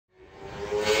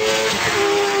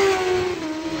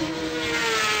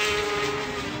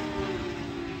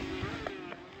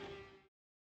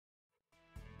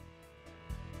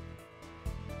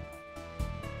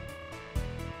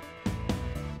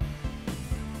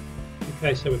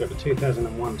Okay, so we've got the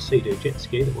 2001 SeaDoo jet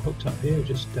ski that we're hooked up here.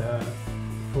 Just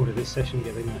recorded this session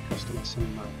giving our customer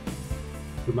some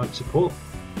remote support. So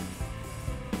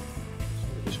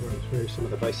we're just running through some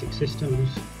of the basic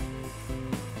systems. So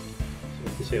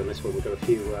you can see on this one we've got a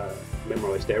few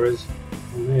memorised errors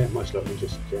on there, most likely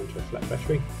just down to a flat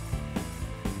battery.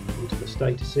 Onto the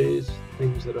statuses,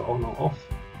 things that are on or off.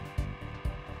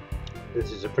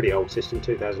 This is a pretty old system,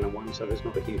 2001, so there's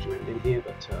not a huge amount in here,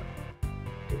 but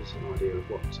give us an idea of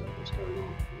what's going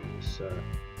on in this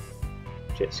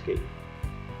jet ski.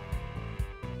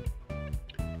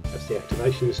 That's the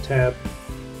activations tab,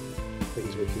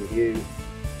 things we can view,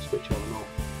 switch on and off.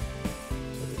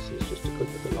 So this is just a quick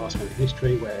look at last minute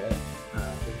history where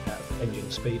we have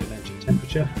engine speed and engine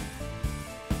temperature.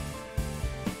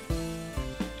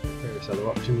 Various other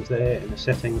options there. In the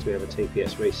settings we have a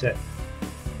TPS reset,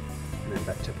 and then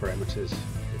back to parameters.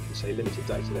 You can see limited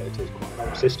data there, it is quite an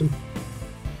old system.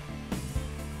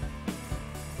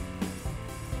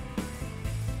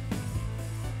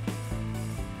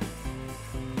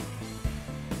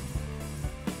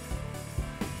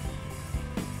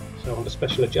 So on to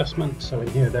special adjustments, so in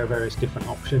here there are various different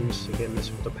options. Again,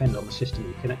 this will depend on the system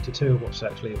you're connected to, what's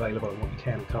actually available and what you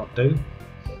can and can't do.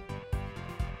 The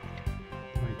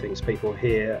main things people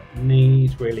here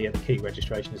need really are the key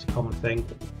registration is a common thing.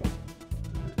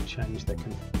 Change their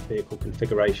vehicle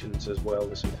configurations as well,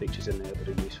 there's some features in there that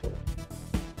are useful.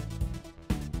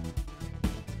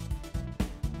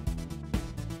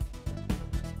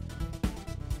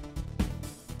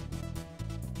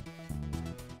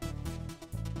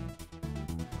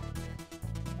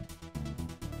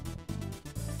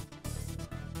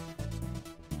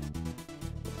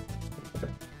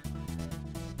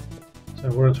 So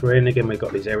we're on through, and again we've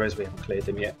got these errors, we haven't cleared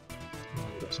them yet.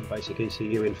 We've got some basic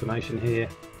ECU information here,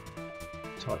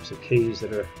 types of keys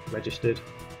that are registered,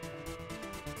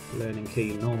 learning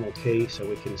key, normal key, so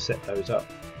we can set those up.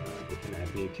 We can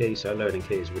add new keys, so a learning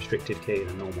key is a restricted key and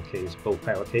a normal key is a full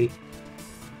power key.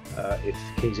 If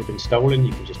keys have been stolen,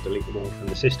 you can just delete them all from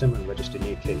the system and register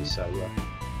new keys, so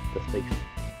the thief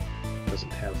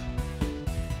doesn't have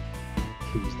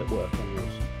keys that work on your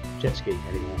jet ski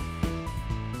anymore.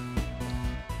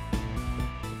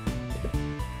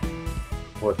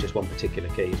 Or if just one particular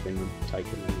key has been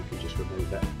taken, then you can just remove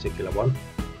that particular one.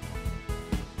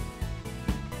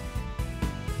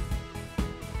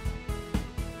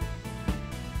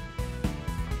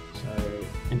 So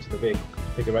into the vehicle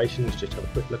configurations, just have a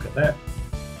quick look at that.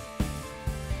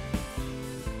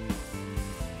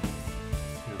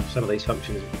 Now, some of these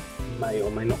functions may or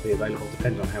may not be available,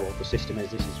 depending on how old the system is.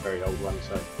 This is a very old one,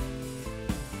 so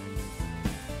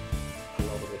a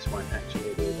lot of this won't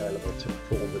actually be available to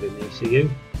perform within the ECU. So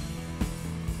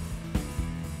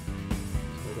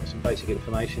we've got some basic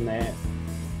information there.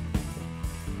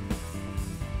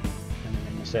 And then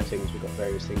in the settings we've got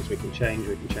various things we can change.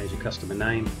 We can change the customer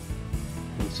name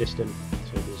in the system.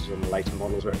 So this is on the later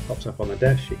models where it pops up on the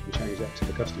dash. You can change that to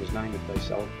the customer's name if they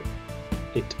sold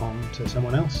it on to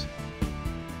someone else.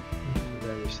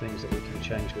 Various things that we can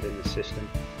change within the system.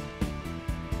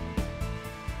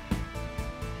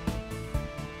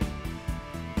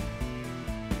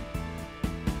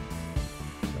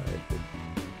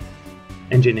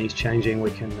 Engine needs changing, we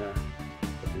can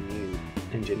put a new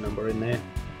engine number in there.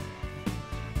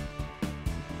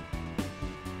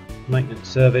 Maintenance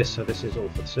service, so this is all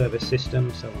for the service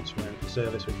system, so once we're in for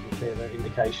service we can clear the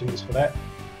indications for that.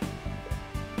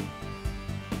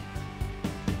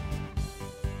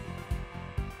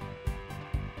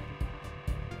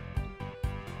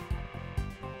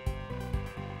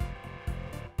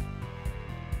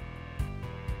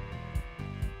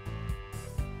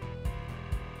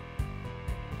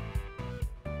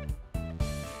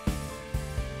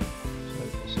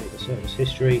 Service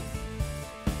history.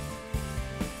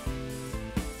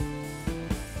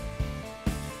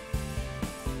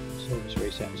 Service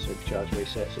reset and supercharge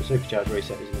reset. So supercharge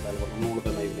reset isn't available on all of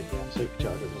them, even if you have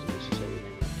supercharger, it doesn't necessarily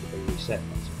mean it has to be reset.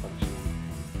 That's a function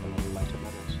on a lot of later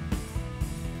models.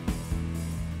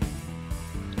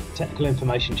 Technical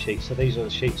information sheets. So these are the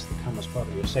sheets that come as part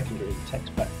of your secondary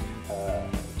text pack,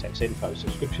 text info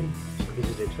subscription. So this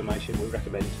is information we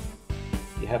recommend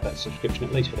you have that subscription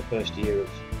at least for the first year of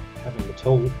having the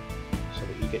tool, so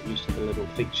that you get used to the little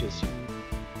features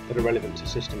that are relevant to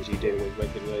systems you deal with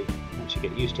regularly. Once you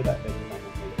get used to that, then you may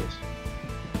not need this.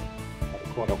 But it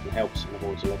quite often helps and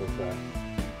avoids a lot of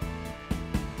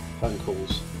phone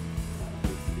calls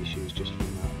issues just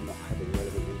from not having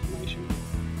relevant information.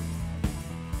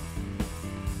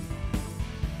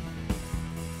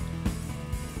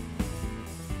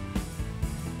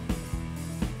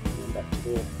 And then back to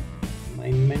the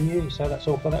main menu. So that's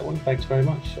all for that one. Thanks very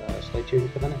much. Stay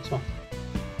tuned for the next one.